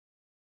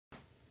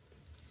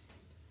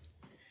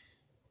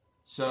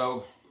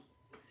So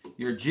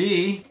your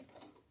G,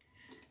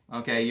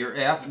 okay, your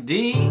F,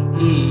 D,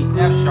 E,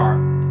 F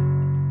sharp.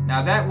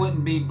 Now that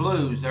wouldn't be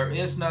blues. There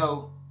is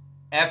no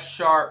F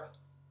sharp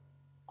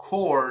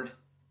chord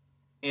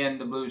in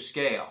the blues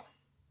scale,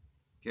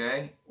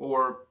 okay,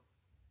 or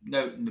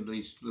note in the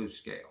blues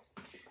scale.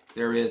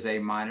 There is a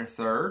minor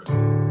third.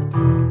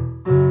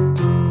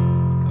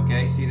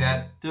 Okay, see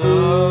that?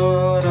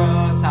 Da,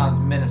 da,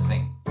 sounds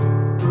menacing.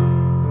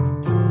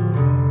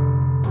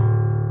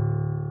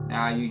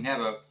 Now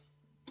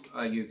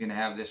you can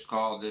have this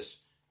called this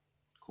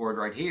chord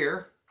right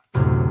here.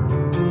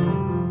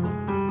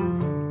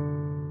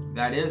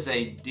 That is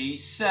a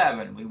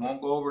D7. We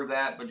won't go over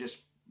that, but just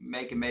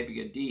make it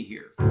maybe a D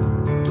here.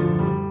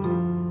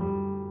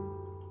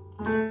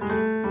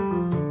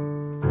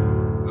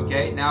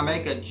 Okay, now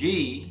make a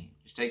G.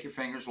 Just take your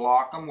fingers,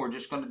 lock them. We're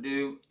just going to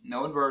do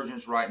no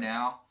inversions right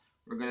now.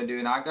 We're going to do,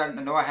 and I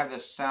know I have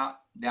this sound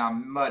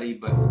down muddy,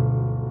 but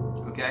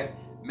okay.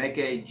 Make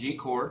a G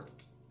chord.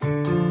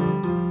 You're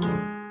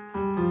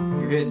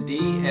hitting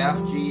D,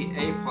 F, G,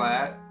 A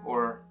flat,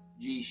 or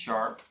G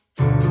sharp.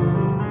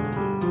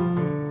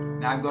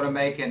 Now I'm going to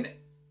make an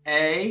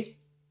A,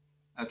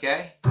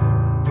 okay?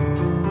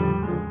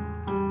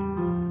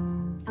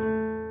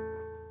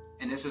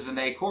 And this is an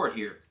A chord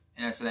here,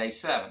 and it's an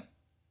A7.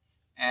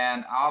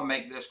 And I'll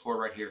make this chord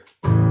right here.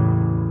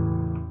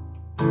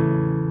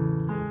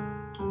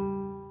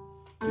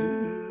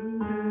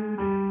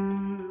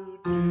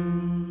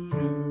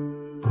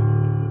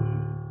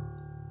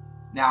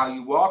 Now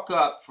you walk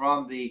up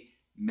from the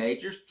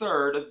major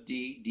third of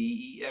D,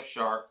 D, E, F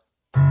sharp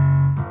in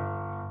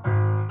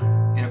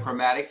a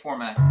chromatic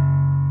format.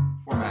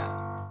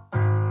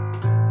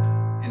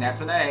 And that's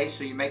an A,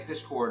 so you make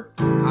this chord.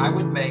 I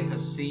would make a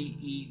C,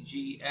 E,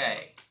 G,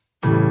 A.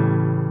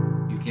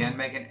 You can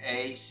make an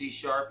A, C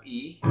sharp,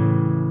 E.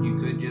 You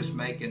could just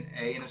make an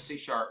A and a C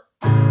sharp.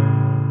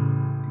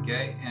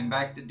 Okay, and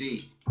back to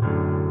D.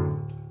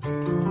 Now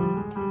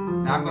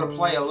I'm going to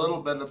play a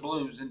little bit of the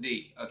blues in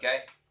D,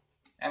 okay?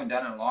 I haven't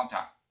done it in a long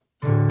time.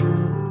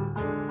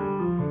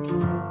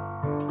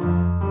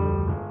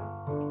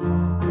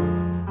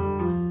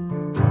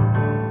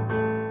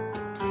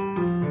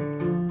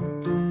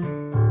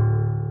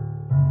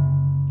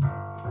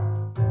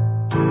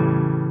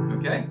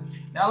 Okay,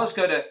 now let's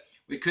go to,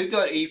 we could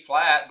go to E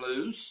flat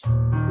blues.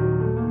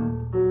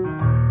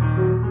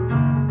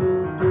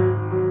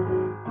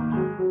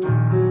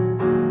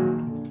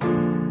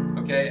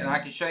 Okay, and I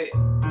can show you,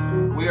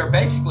 we are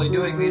basically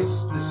doing this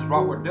is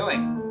what we're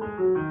doing.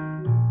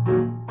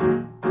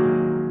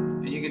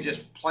 And you can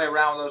just play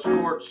around with those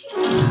chords.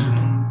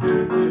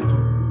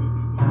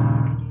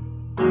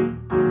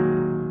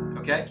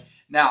 Okay,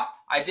 now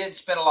I didn't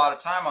spend a lot of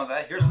time on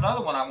that. Here's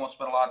another one I won't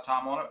spend a lot of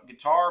time on it.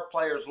 Guitar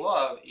players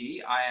love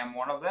E. I am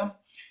one of them.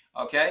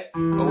 Okay,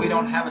 but we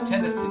don't have a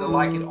tendency to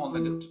like it on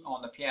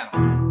the piano.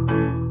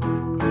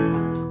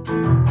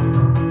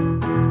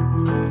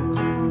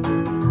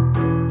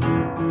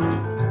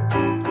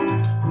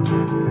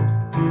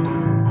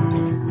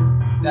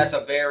 That's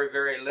a very,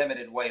 very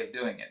limited way of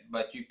doing it,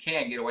 but you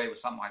can get away with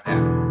something like that.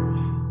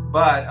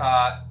 But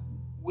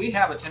we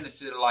have a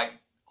tendency to like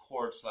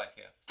chords like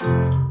that.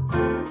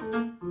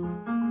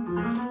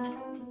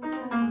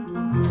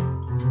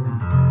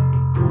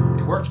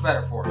 It works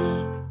better for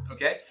us.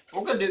 Okay,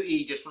 we're going to do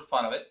E just for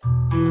fun of it.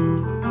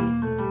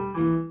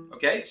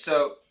 Okay,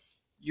 so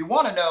you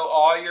want to know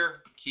all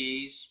your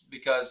keys,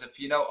 because if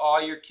you know all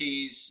your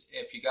keys,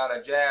 if you got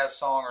a jazz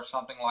song or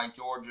something like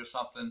George or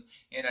something,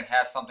 and it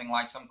has something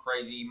like some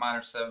crazy E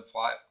minor 7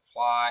 flat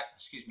 5,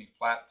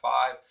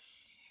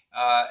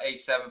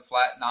 A7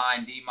 flat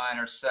 9, D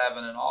minor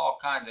 7, and all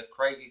kinds of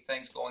crazy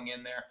things going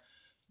in there,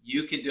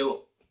 you can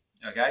do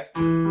them. Okay?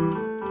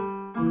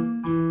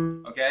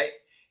 Okay?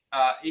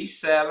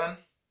 E7,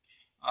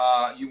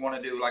 you want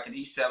to do like an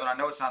E7. I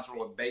know it sounds a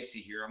little bassy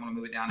here. I'm going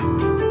to move it down here.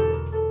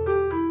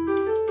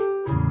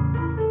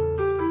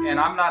 And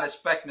I'm not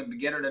expecting a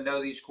beginner to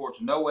know these chords.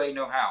 No way,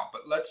 no how.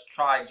 But let's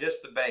try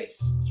just the bass.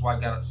 That's why I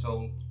got it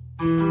so.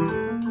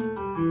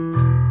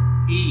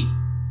 E.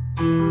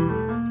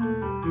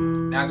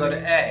 Now go to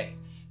A.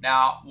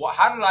 Now,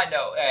 how did I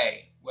know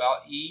A?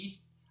 Well, E.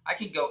 I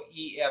can go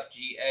E, F,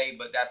 G, A,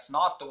 but that's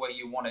not the way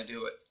you want to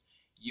do it.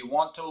 You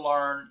want to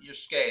learn your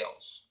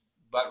scales.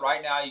 But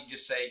right now you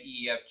just say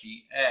E, F,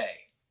 G,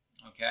 A.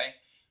 Okay?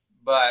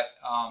 But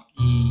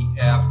E,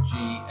 F,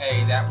 G,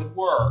 A, that would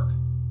work.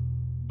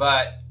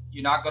 But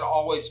you're not going to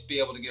always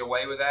be able to get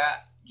away with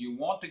that. You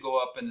want to go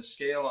up in the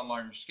scale and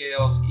learn your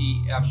scales.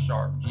 E, F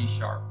sharp, G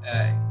sharp,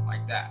 A,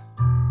 like that.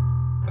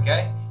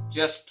 Okay?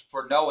 Just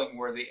for knowing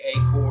where the A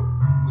chord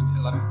would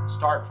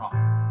start from.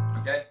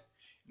 Okay?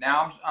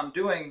 Now I'm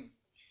doing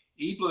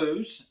E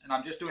blues, and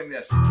I'm just doing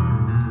this.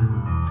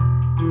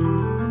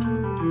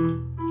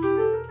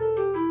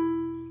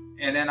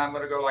 And then I'm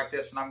going to go like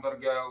this, and I'm going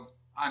to go,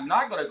 I'm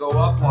not going to go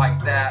up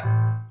like that.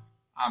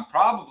 I'm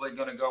probably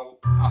going to go,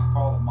 I'll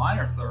call the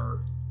minor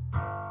third.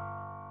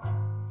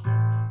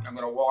 I'm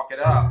going to walk it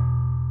up.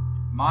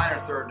 Minor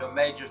third to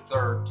major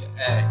third to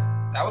A.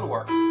 That would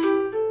work.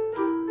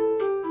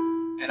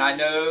 And I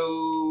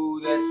know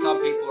that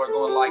some people are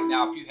going like,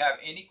 now if you have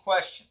any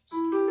questions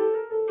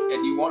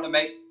and you want to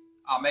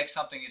I'll make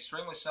something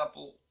extremely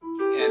simple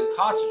and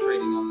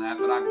concentrating on that,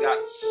 but I've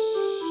got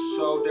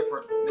so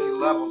different many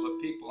levels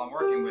of people I'm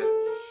working with.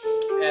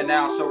 And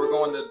now, so we're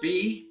going to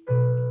B.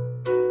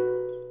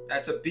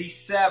 That's a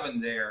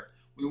B7 there.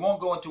 We won't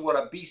go into what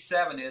a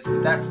B7 is,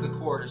 but that's the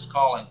chord it's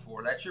calling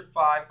for. That's your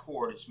 5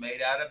 chord. It's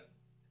made out of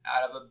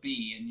a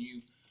B, and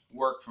you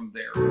work from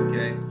there,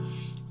 okay?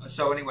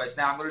 So anyways,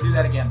 now I'm going to do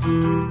that again.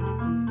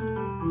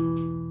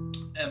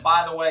 And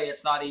by the way,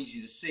 it's not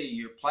easy to see.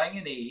 You're playing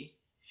an E,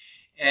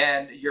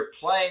 and you're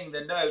playing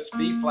the notes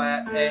B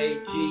flat, A,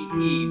 G,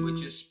 E,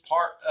 which is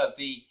part of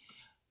the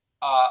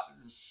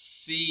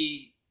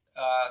C7.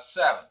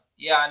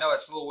 Yeah, I know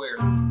it's a little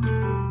weird.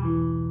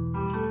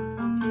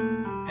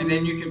 And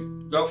then you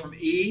can go from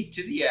E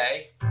to the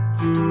A,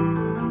 and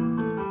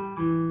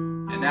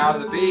now to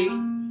the B,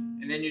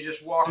 and then you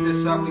just walk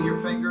this up with your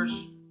fingers.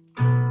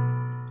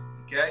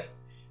 Okay?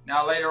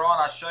 Now later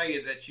on I'll show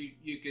you that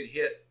you could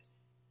hit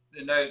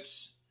the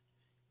notes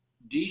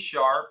D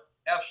sharp,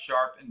 F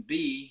sharp, and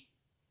B,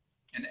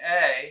 and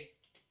A,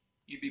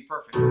 you'd be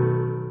perfect.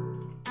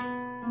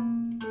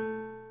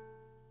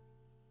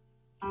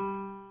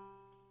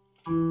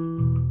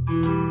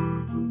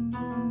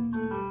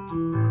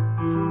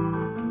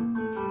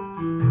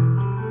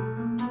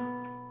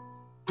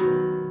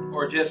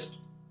 Or just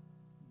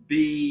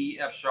B,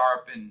 F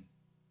sharp, and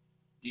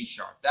D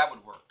sharp. That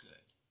would work good.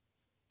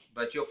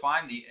 But you'll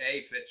find the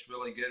A fits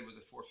really good with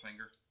the 4th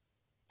finger.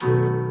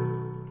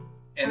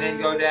 And then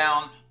go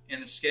down in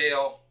the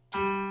scale.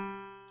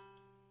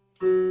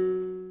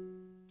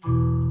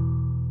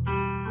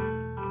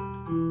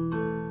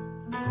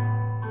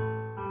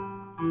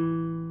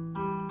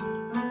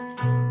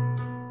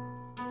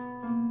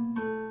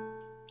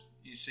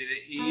 You see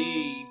the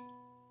E,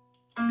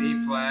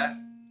 B flat,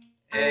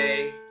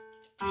 A,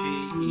 G,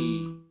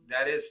 E.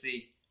 That is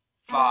the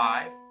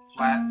 5,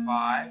 flat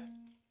 5,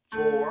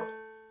 4,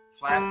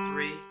 flat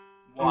 3,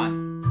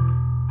 1.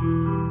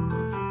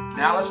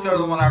 Now let's go to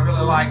the one I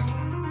really like.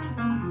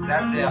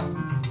 That's F.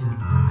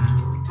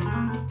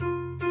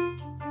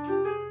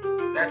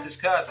 That's his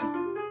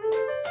cousin.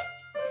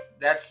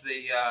 That's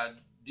the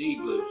D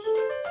blues.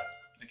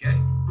 Okay.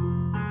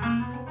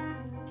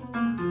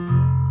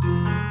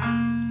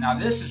 Now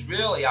this is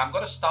really, I'm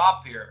going to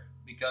stop here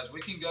because we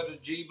can go to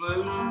G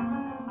blues,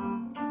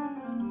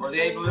 or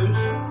the A blues,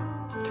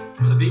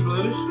 or the B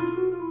blues,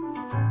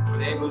 or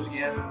the A blues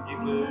again, G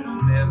blues, and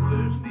the F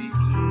blues, and the E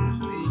blues,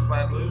 and the E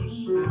flat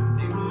blues, and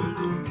the D blues,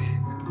 and the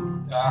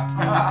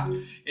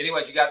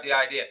anyways, you got the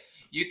idea.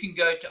 You can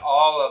go to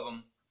all of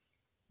them,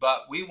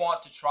 but we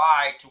want to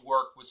try to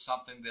work with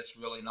something that's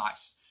really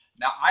nice.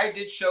 Now, I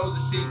did show the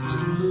C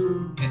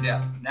blues and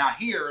F. Now,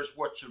 here's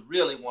what you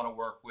really want to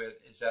work with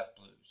is F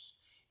blues.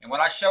 And when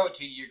I show it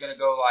to you, you're going to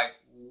go like,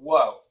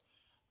 whoa,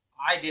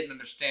 I didn't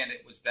understand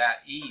it was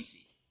that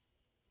easy.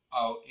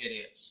 Oh, it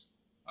is.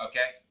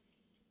 Okay?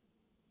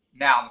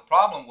 Now, the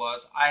problem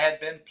was I had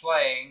been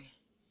playing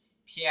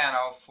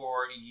piano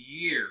for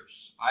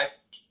years.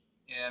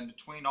 In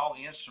between all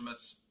the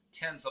instruments,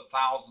 tens of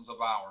thousands of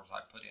hours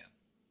I put in.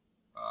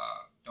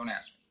 Don't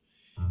ask me.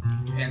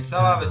 And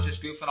some of it's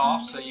just goofing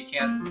off, so you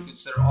can't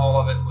consider all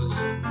of it was,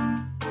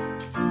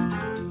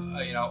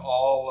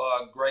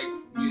 all great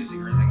music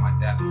or anything like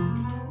that.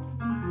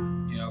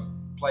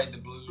 Played the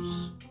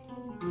blues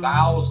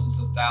thousands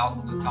and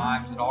thousands of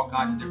times in all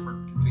kinds of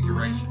different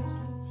configurations.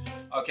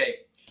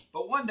 Okay,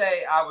 but one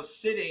day I was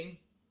sitting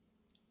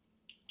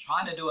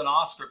trying to do an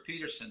Oscar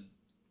Peterson,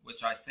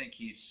 which I think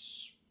he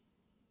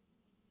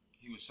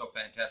was so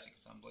fantastic,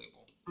 it's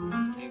unbelievable.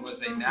 He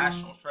was a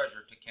national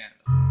treasure to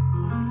Canada.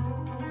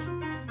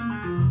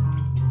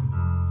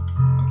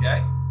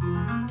 Okay?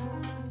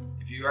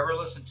 If you ever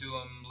listen to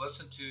him,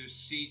 listen to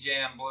C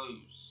Jam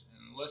Blues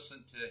and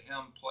listen to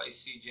him play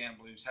C Jam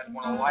Blues. Had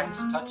one of the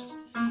lightest touches.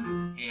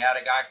 He had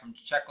a guy from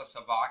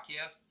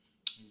Czechoslovakia.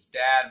 His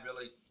dad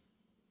really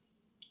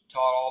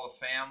taught all the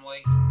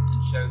family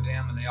and showed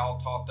them, and they all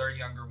taught their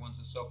younger ones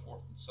and so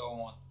forth and so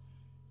on.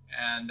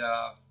 And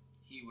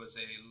he was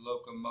a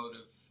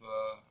locomotive,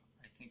 I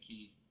think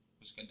he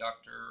was a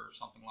conductor or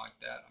something like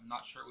that. I'm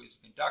not sure he was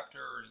a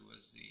conductor or he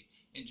was the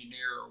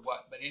engineer or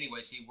what, but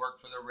anyways, he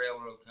worked for the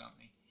railroad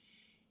company.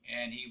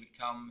 And he would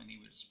come and he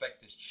would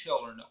expect his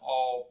children to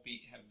all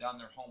have done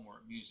their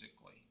homework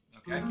musically,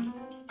 okay?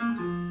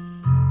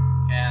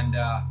 And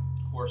of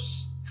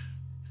course,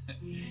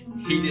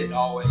 he didn't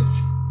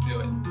always do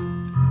it,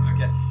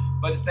 okay?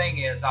 But the thing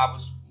is, I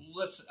was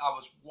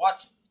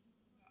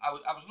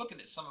looking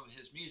at some of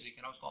his music,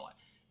 and I was going like,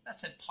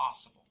 that's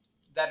impossible.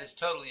 That is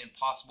totally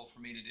impossible for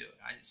me to do it.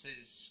 It's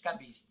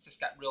just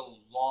got real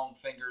long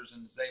fingers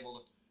and is able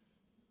to.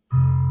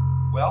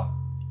 Well,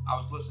 I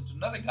was listening to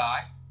another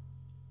guy,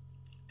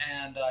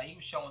 and he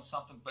was showing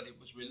something, but it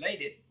was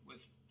related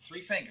with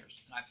 3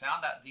 fingers. And I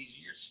found out these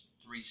are your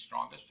 3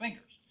 strongest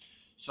fingers.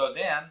 So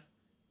then,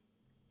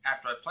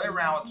 after I play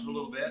around with it for a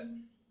little bit,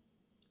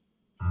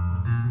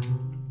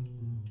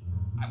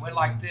 I went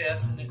like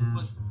this, and it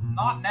was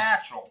not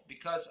natural,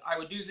 because I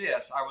would do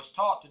this. I was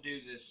taught to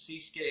do this C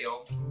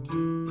scale,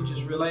 which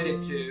is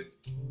related to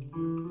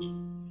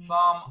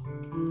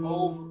thumb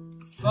over,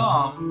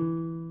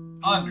 thumb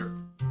under.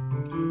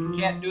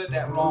 Can't do it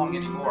that wrong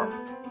anymore.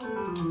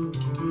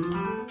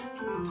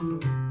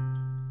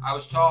 I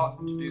was taught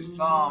to do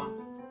thumb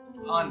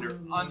under.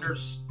 Under,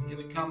 it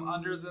would come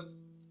under the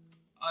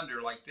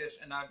under like this,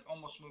 and I'd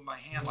almost move my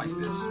hand like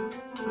this.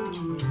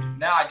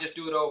 Now I just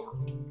do it over.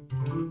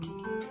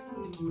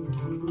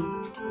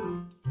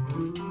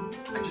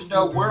 I just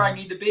know where I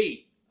need to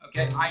be.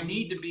 Okay, I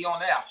need to be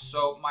on F,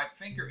 so my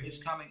finger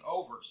is coming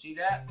over. See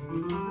that?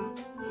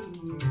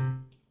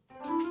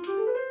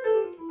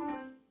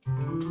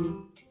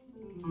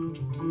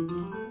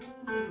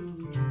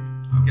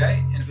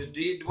 Okay, and if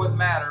it wouldn't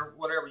matter,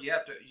 whatever, you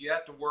have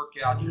to work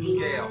out your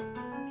scale.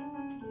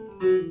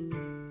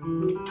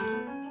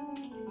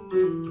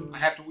 You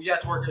have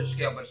to work out your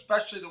scale, but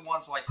especially the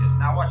ones like this.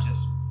 Now watch this.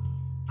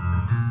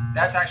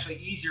 That's actually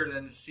easier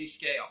than the C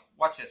scale.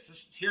 Watch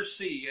this. Here's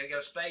C. You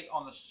got to stay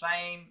on the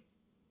same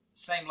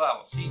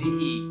level, C to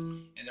E,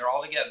 and they're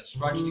all together,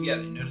 scrunched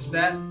together. You notice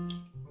that?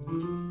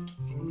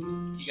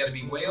 You got to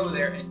be way over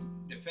there, and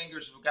the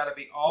fingers have got to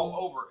be all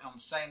over on the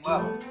same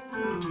level.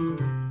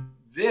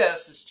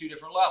 This is two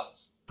different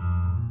levels.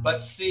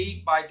 But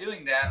see, by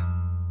doing that,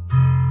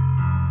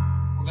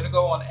 we're going to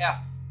go on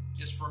F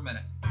just for a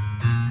minute.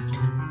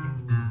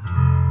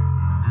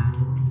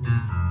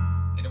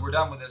 And then we're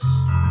done with this.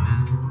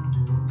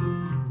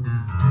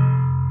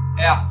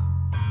 F,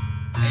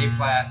 A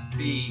flat,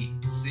 B,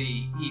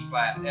 C, E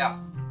flat, F.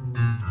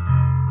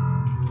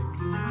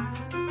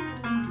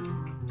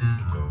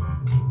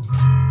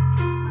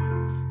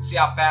 See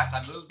how fast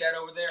I moved that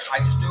over there? I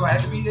just knew I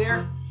had to be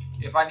there.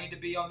 If I need to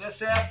be on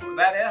this F or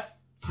that F,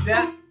 see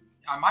that?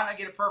 I might not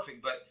get it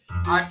perfect, but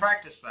I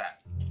practiced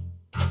that.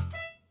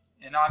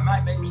 And I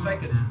might make a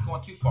mistake because it's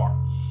going too far.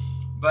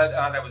 But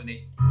that was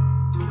neat.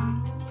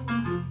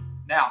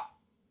 Now,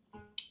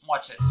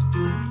 watch this.